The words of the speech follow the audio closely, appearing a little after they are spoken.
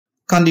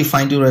Can't you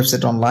find your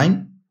website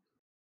online?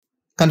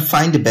 Can't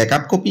find a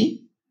backup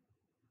copy?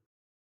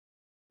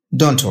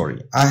 Don't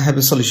worry, I have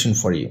a solution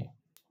for you.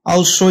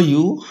 I'll show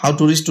you how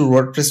to restore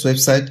WordPress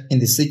website in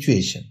this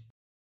situation.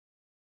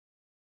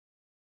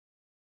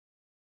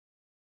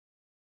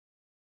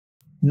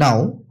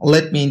 Now,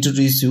 let me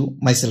introduce you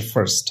myself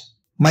first.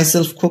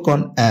 Myself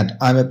Khokon, and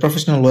I'm a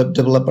professional web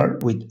developer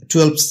with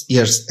 12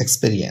 years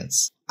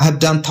experience. I have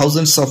done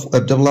thousands of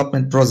web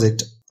development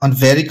projects on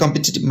very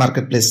competitive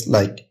marketplace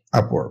like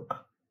UpWork.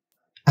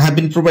 I have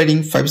been providing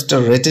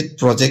 5-star rated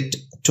project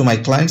to my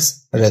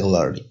clients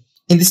regularly.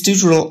 In this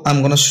tutorial, I'm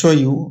going to show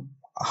you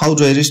how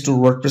to restore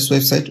WordPress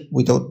website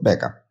without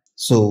backup.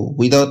 So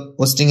without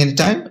wasting any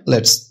time,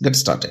 let's get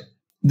started.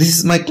 This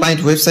is my client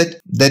website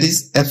that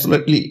is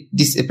absolutely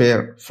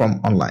disappeared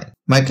from online.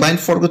 My client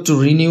forgot to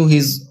renew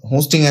his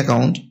hosting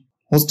account.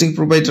 Hosting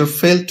provider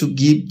failed to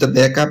give the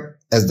backup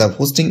as the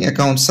hosting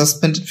account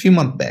suspended few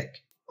months back.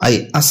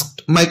 I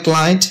asked my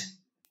client,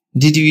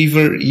 did you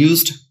ever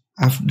used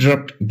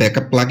Updraft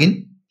backup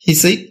plugin? He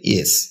said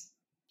yes.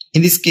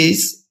 In this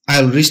case,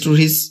 I'll restore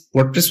his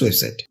WordPress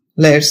website.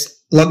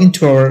 Let's log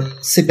into our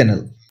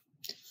cPanel.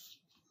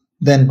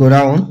 Then go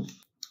down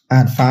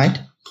and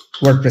find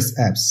WordPress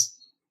apps.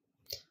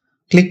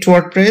 Click to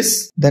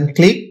WordPress, then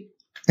click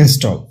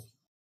Install.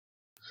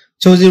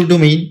 Choose your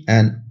domain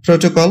and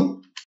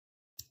protocol.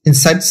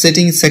 Inside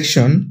settings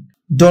section,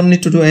 don't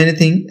need to do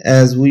anything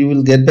as we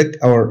will get back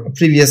our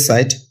previous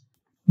site.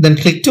 Then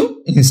click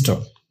to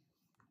install.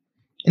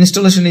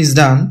 Installation is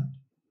done.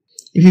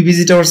 If you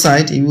visit our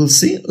site, you will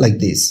see like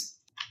this.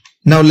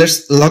 Now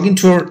let's log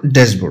into our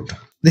dashboard.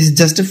 This is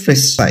just a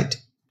fresh site.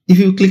 If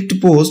you click to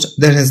post,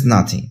 there has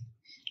nothing.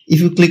 If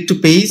you click to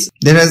page,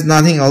 there has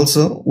nothing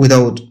also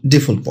without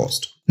default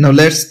post. Now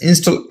let's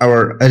install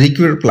our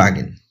required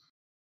plugin.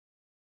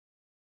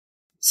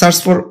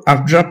 Search for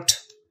Updraft.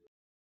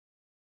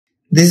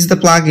 This is the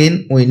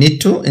plugin we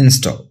need to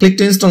install. Click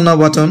to install now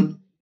button.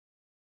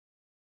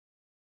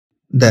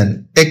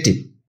 Then active.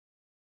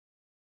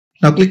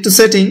 Now click to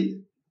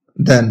setting.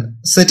 Then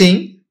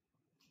setting.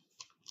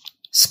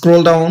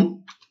 Scroll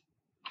down.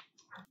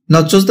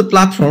 Now choose the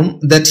platform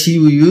that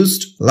you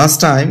used last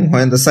time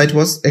when the site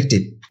was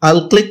active.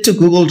 I'll click to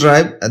Google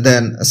Drive,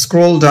 then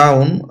scroll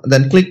down,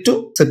 then click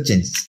to Save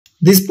Changes.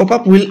 This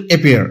pop-up will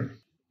appear.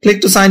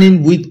 Click to sign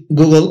in with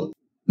Google,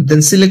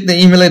 then select the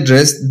email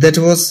address that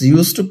was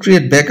used to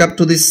create backup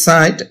to this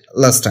site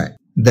last time.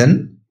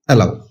 Then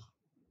allow.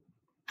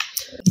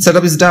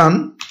 Setup is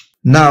done.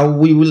 Now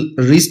we will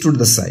restore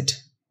the site.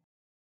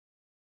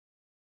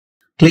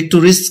 Click to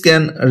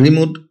rescan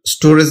remote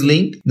storage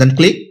link, then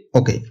click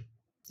OK.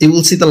 You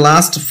will see the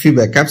last few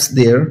backups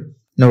there.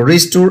 Now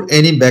restore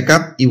any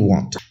backup you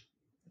want.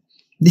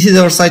 This is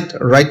our site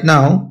right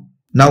now.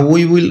 Now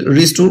we will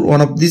restore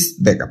one of these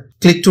backup.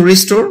 Click to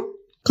restore.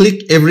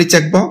 Click every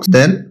checkbox.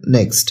 Then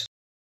next.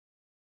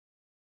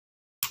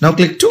 Now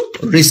click to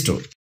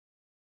restore.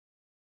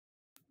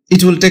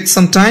 It will take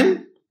some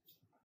time.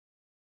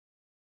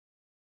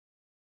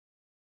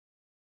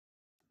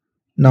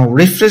 Now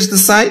refresh the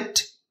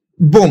site.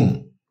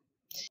 Boom.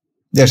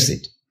 That's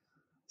it.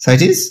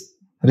 Site is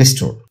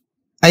restored.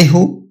 I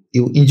hope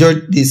you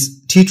enjoyed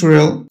this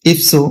tutorial.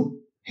 If so,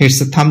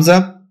 hit a thumbs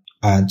up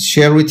and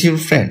share with your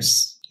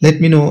friends. Let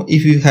me know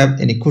if you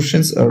have any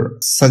questions or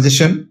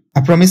suggestion.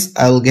 I promise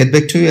I'll get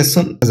back to you as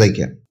soon as I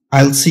can.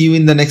 I'll see you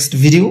in the next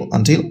video.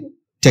 Until,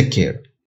 take care.